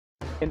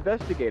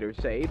Investigators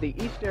say the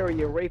East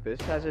Area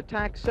rapist has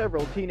attacked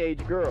several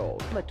teenage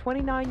girls. A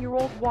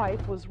 29-year-old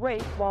wife was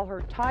raped while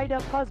her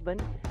tied-up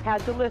husband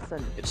had to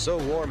listen. It's so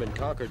warm in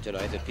Concord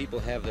tonight that people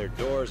have their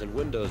doors and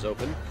windows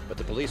open, but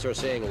the police are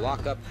saying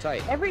lock up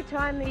tight. Every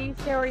time the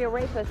East Area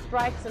rapist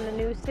strikes in a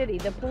new city,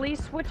 the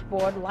police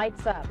switchboard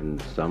lights up.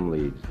 And some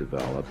leads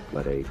develop,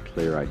 but a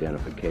clear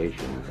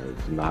identification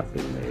has not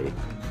been made.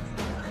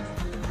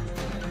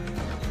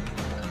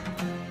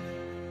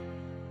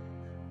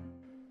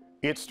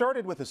 It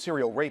started with a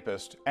serial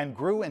rapist and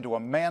grew into a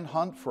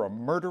manhunt for a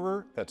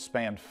murderer that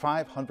spanned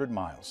 500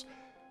 miles.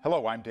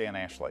 Hello, I'm Dan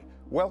Ashley.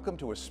 Welcome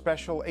to a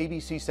special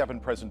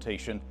ABC7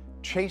 presentation,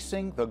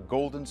 Chasing the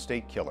Golden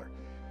State Killer.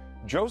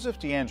 Joseph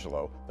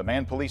D'Angelo, the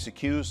man police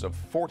accused of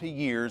 40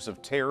 years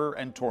of terror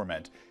and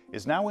torment,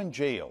 is now in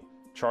jail,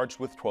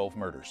 charged with 12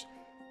 murders.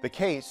 The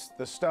case,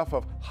 the stuff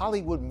of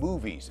Hollywood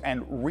movies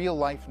and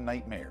real-life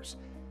nightmares.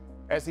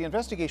 As the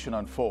investigation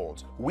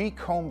unfolds, we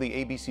comb the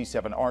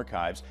ABC7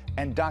 archives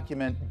and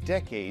document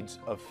decades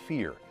of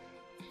fear.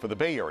 For the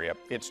Bay Area,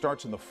 it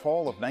starts in the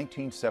fall of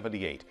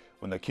 1978,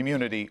 when the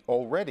community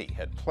already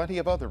had plenty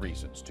of other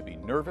reasons to be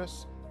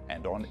nervous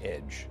and on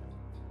edge.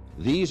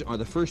 These are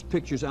the first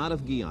pictures out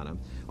of Guyana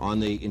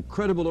on the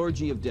incredible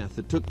orgy of death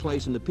that took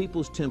place in the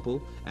People's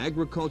Temple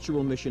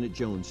agricultural mission at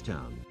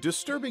Jonestown.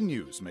 Disturbing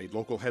news made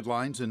local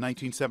headlines in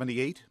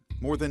 1978.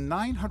 More than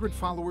 900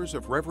 followers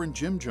of Reverend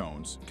Jim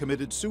Jones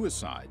committed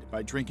suicide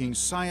by drinking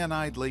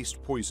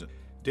cyanide-laced poison.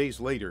 Days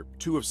later,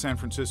 two of San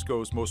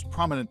Francisco's most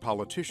prominent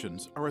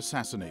politicians are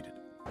assassinated.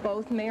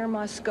 Both Mayor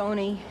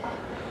Moscone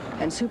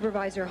and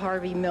Supervisor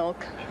Harvey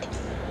Milk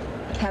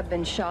have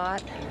been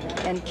shot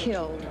and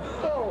killed.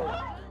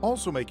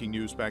 Also making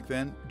news back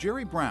then,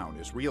 Jerry Brown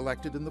is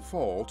re-elected in the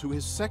fall to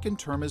his second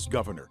term as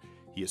governor.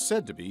 He is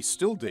said to be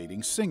still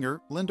dating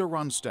singer Linda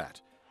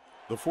Ronstadt.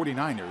 The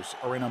 49ers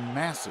are in a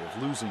massive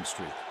losing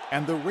streak,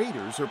 and the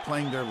Raiders are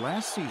playing their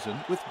last season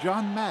with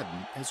John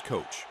Madden as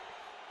coach.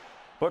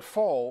 But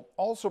fall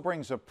also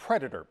brings a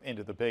predator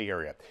into the Bay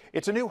Area.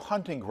 It's a new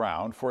hunting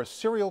ground for a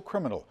serial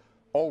criminal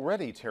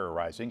already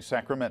terrorizing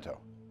Sacramento.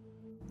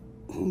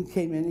 He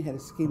came in, he had a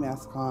ski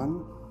mask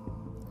on,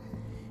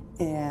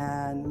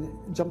 and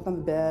jumped on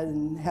the bed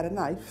and had a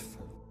knife.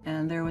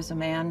 And there was a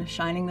man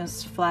shining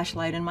this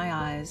flashlight in my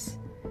eyes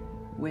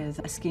with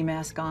a ski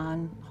mask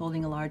on,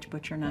 holding a large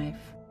butcher knife.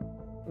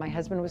 My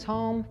husband was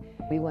home.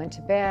 We went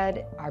to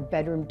bed. Our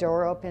bedroom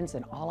door opens,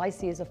 and all I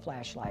see is a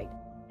flashlight.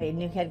 I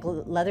knew he had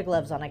leather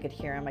gloves on. I could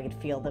hear him. I could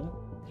feel them.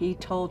 He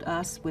told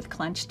us with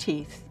clenched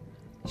teeth,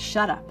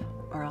 "Shut up,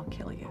 or I'll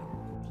kill you."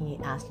 He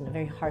asked in a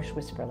very harsh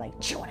whisper, like,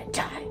 "Do you want to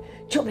die?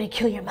 Do you want me to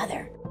kill your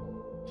mother?"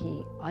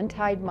 He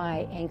untied my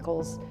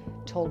ankles,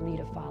 told me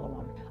to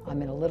follow him.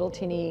 I'm in a little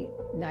teeny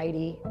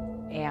nightie,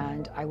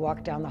 and I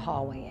walk down the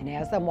hallway. And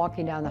as I'm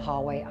walking down the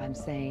hallway, I'm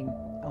saying,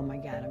 oh my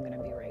God, I'm going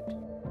to be raped.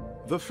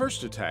 The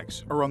first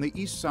attacks are on the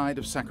east side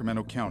of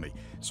Sacramento County,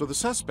 so the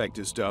suspect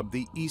is dubbed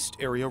the East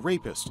Area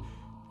Rapist.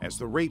 As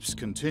the rapes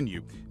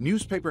continue,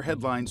 newspaper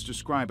headlines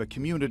describe a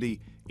community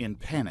in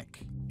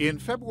panic. In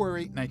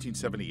February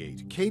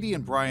 1978, Katie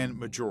and Brian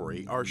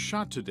Majori are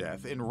shot to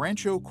death in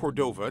Rancho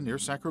Cordova near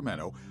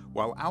Sacramento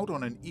while out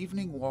on an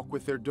evening walk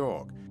with their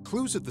dog.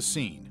 Clues at the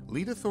scene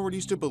lead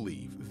authorities to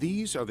believe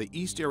these are the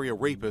East Area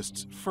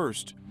Rapists'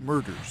 first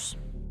murders.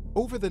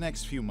 Over the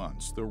next few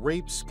months, the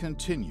rapes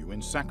continue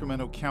in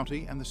Sacramento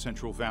County and the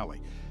Central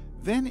Valley.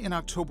 Then in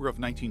October of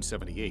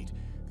 1978,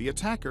 the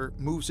attacker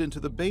moves into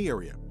the Bay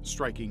Area,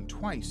 striking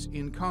twice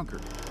in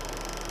Concord.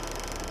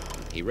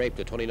 He raped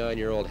a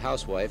 29-year-old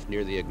housewife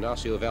near the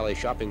Ignacio Valley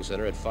Shopping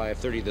Center at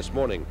 5:30 this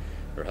morning.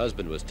 Her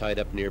husband was tied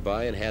up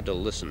nearby and had to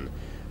listen.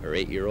 Her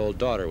 8-year-old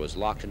daughter was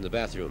locked in the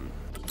bathroom.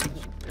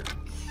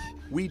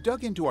 We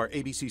dug into our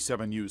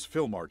ABC7 News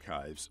film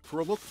archives for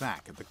a look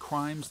back at the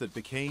crimes that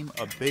became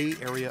a Bay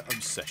Area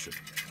obsession.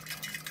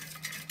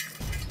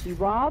 He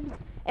robs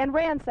and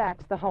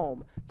ransacks the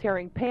home,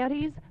 tearing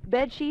panties,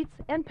 bed sheets,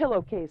 and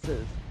pillowcases.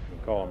 You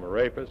can call him a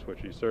rapist, which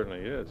he certainly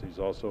is. He's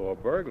also a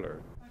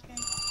burglar.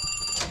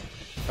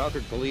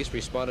 Concord police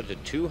responded to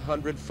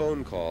 200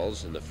 phone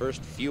calls in the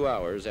first few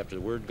hours after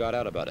the word got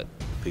out about it.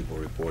 People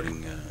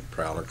reporting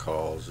prowler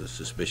calls,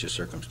 suspicious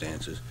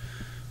circumstances.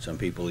 Some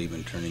people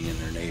even turning in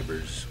their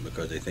neighbors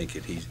because they think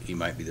that he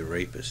might be the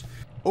rapist.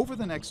 Over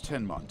the next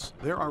 10 months,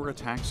 there are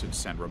attacks in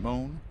San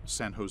Ramon,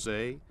 San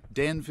Jose,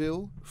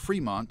 Danville,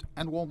 Fremont,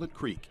 and Walnut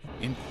Creek,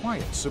 in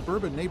quiet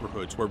suburban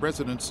neighborhoods where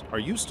residents are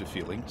used to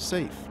feeling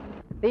safe.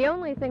 The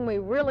only thing we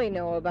really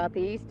know about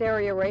the East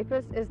Area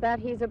Rapist is that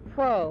he's a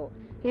pro.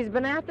 He's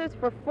been at this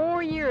for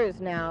 4 years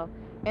now,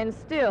 and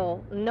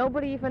still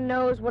nobody even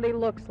knows what he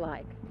looks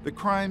like. The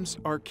crimes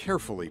are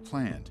carefully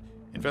planned.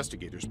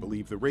 Investigators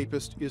believe the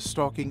rapist is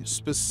stalking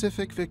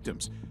specific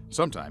victims,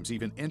 sometimes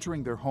even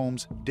entering their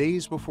homes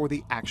days before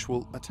the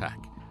actual attack.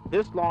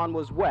 This lawn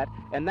was wet,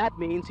 and that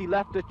means he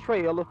left a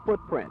trail of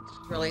footprints.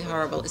 Really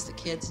horrible is the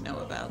kids know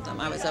about them.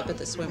 I was up at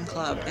the swim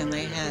club, and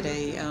they had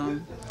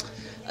a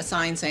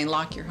sign saying,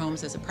 "Lock your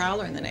homes as a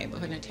prowler in the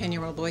neighborhood." And a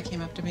 10-year-old boy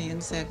came up to me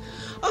and said,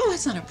 "Oh,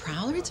 it's not a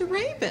prowler, it's a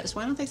rapist.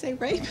 Why don't they say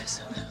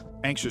rapist?"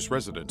 Anxious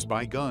residents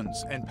buy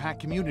guns and pack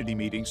community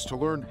meetings to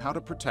learn how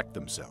to protect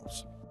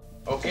themselves.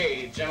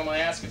 Okay, gentlemen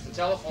asked if the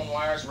telephone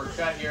wires were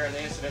cut here in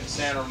the incident in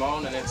San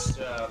Ramon, and it's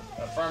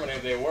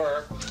affirmative they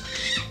were,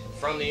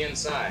 from the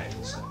inside.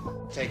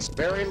 It takes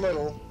very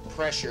little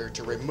pressure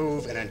to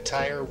remove an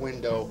entire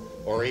window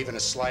or even a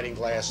sliding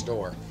glass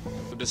door.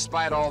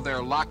 Despite all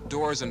their locked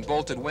doors and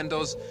bolted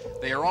windows,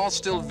 they are all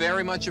still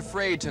very much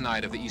afraid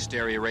tonight of the East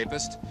Area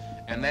Rapist,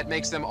 and that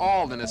makes them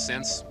all, in a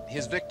sense,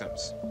 his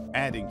victims.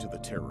 Adding to the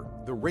terror,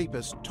 the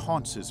rapist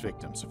taunts his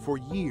victims for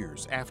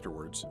years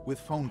afterwards with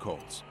phone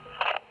calls.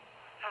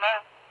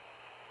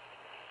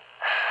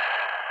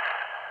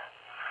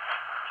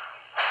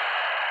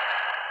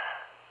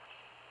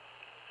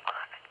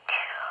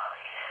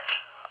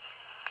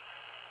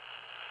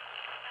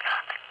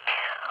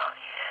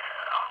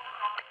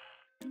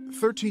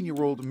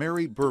 13-year-old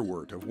Mary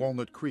Burward of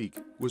Walnut Creek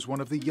was one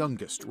of the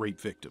youngest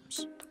rape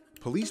victims.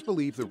 Police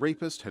believe the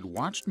rapist had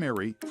watched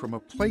Mary from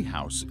a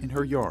playhouse in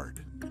her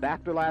yard.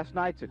 After last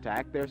night's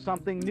attack, there's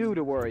something new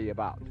to worry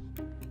about.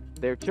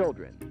 Their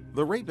children.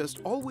 The rapist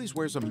always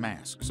wears a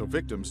mask so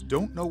victims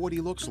don't know what he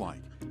looks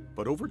like.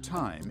 But over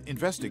time,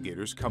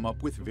 investigators come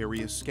up with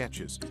various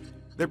sketches.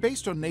 They're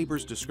based on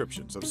neighbors'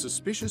 descriptions of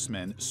suspicious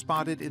men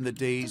spotted in the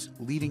days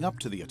leading up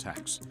to the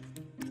attacks.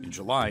 In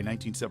July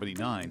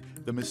 1979,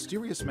 the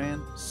mysterious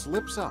man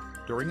slips up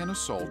during an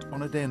assault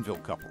on a Danville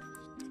couple.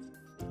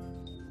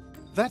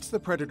 That's the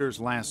predator's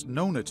last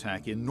known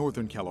attack in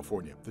Northern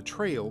California. The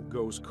trail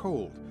goes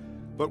cold.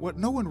 But what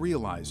no one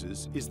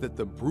realizes is that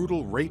the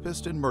brutal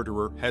rapist and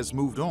murderer has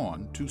moved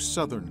on to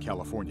Southern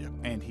California,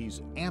 and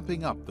he's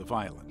amping up the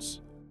violence.